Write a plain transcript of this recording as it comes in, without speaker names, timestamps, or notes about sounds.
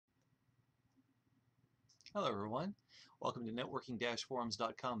Hello everyone, welcome to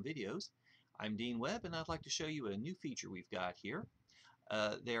networking-forums.com videos. I'm Dean Webb and I'd like to show you a new feature we've got here.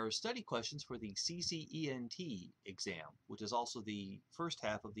 There are study questions for the CCENT exam, which is also the first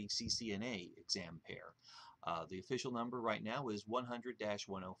half of the CCNA exam pair. The official number right now is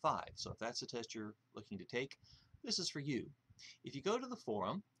 100-105, so if that's the test you're looking to take, this is for you. If you go to the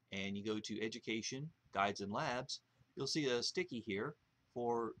forum and you go to Education, Guides and Labs, you'll see a sticky here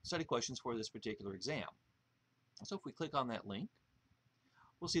for study questions for this particular exam. So if we click on that link,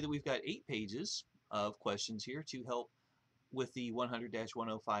 we'll see that we've got 8 pages of questions here to help with the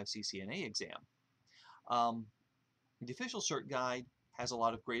 100-105 CCNA exam. The official cert guide has a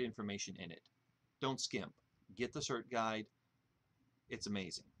lot of great information in it. Don't skimp. Get the cert guide. It's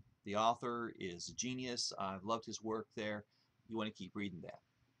amazing. The author is a genius. I've loved his work there. You want to keep reading that.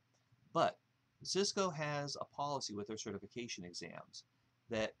 But Cisco has a policy with their certification exams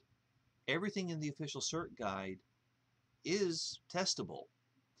that everything in the official cert guide is testable,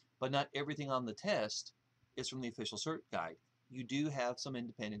 but not everything on the test is from the official cert guide. You do have some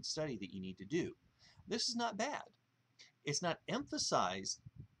independent study that you need to do. This is not bad. It's not emphasized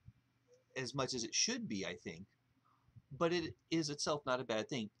as much as it should be, I think, but it is itself not a bad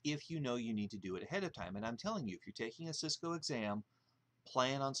thing if you know you need to do it ahead of time. And I'm telling you, if you're taking a Cisco exam,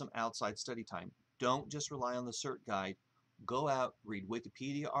 plan on some outside study time. Don't just rely on the cert guide. Go out, read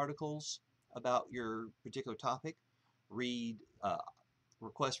Wikipedia articles about your particular topic, read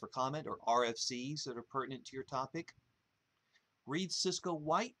requests for comment or RFCs that are pertinent to your topic. Read Cisco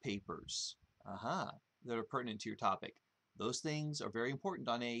white papers that are pertinent to your topic. Those things are very important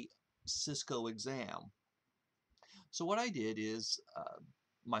on a Cisco exam. So what I did is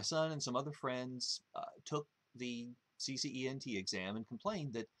my son and some other friends took the CCENT exam and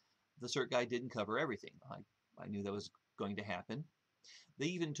complained that the cert guide didn't cover everything. I knew that was going to happen. They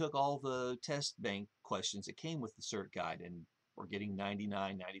even took all the test bank questions that came with the cert guide and were getting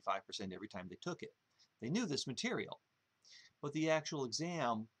 99, 95% every time they took it. They knew this material, but the actual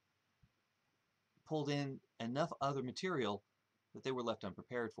exam pulled in enough other material that they were left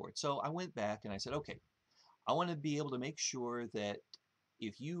unprepared for it. So I went back and I said, okay, I want to be able to make sure that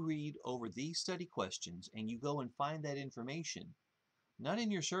if you read over these study questions and you go and find that information, not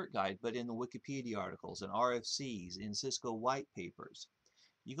in your cert guide, but in the Wikipedia articles and RFCs, in Cisco white papers,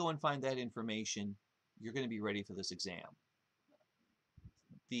 you go and find that information, you're going to be ready for this exam.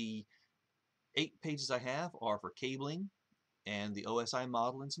 The 8 pages I have are for cabling and the OSI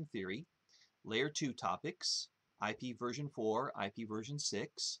model and some theory, layer 2 topics, IP version 4, IP version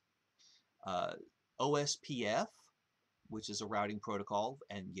 6, OSPF, which is a routing protocol,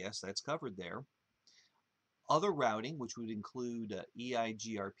 and yes, that's covered there. Other routing, which would include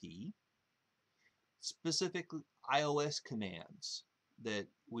EIGRP, specific iOS commands that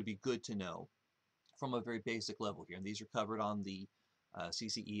would be good to know from a very basic level here. And these are covered on the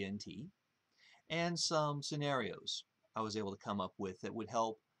CCENT. And some scenarios I was able to come up with that would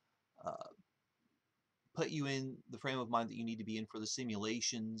help put you in the frame of mind that you need to be in for the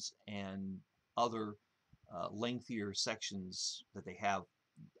simulations and other lengthier sections that they have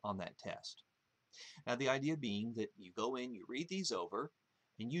on that test. Now the idea being that you go in, you read these over,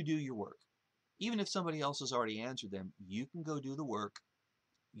 and you do your work. Even if somebody else has already answered them, you can go do the work.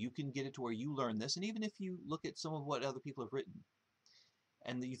 You can get it to where you learn this, and even if you look at some of what other people have written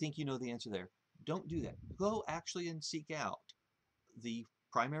and you think you know the answer there, don't do that. Go actually and seek out the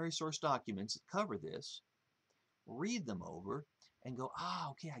primary source documents that cover this, read them over, and go,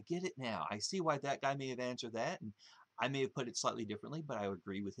 okay, I get it now. I see why that guy may have answered that, and I may have put it slightly differently, but I would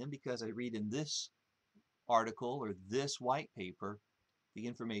agree with him because I read in this article or this white paper the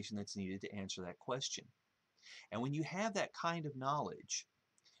information that's needed to answer that question. And when you have that kind of knowledge,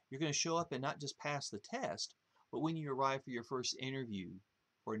 you're going to show up and not just pass the test, but when you arrive for your first interview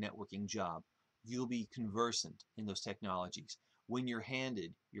for a networking job, you'll be conversant in those technologies. When you're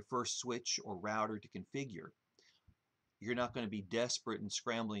handed your first switch or router to configure, you're not going to be desperate and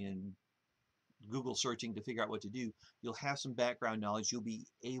scrambling and Google searching to figure out what to do. You'll have some background knowledge. You'll be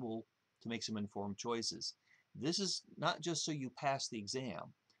able to make some informed choices. This is not just so you pass the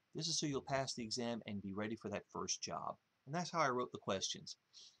exam. This is so you'll pass the exam and be ready for that first job. And that's how I wrote the questions.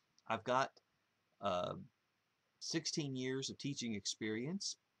 I've got 16 years of teaching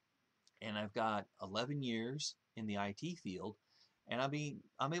experience, and I've got 11 years in the IT field, and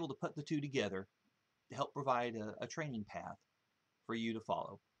I'm able to put the two together to help provide a training path for you to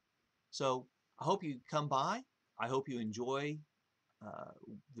follow. So I hope you come by. I hope you enjoy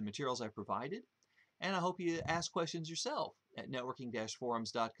the materials I've provided, and I hope you ask questions yourself at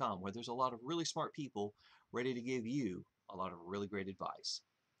networking-forums.com, where there's a lot of really smart people ready to give you a lot of really great advice.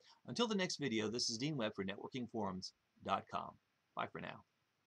 Until the next video, this is Dean Webb for networking-forums.com. Bye for now.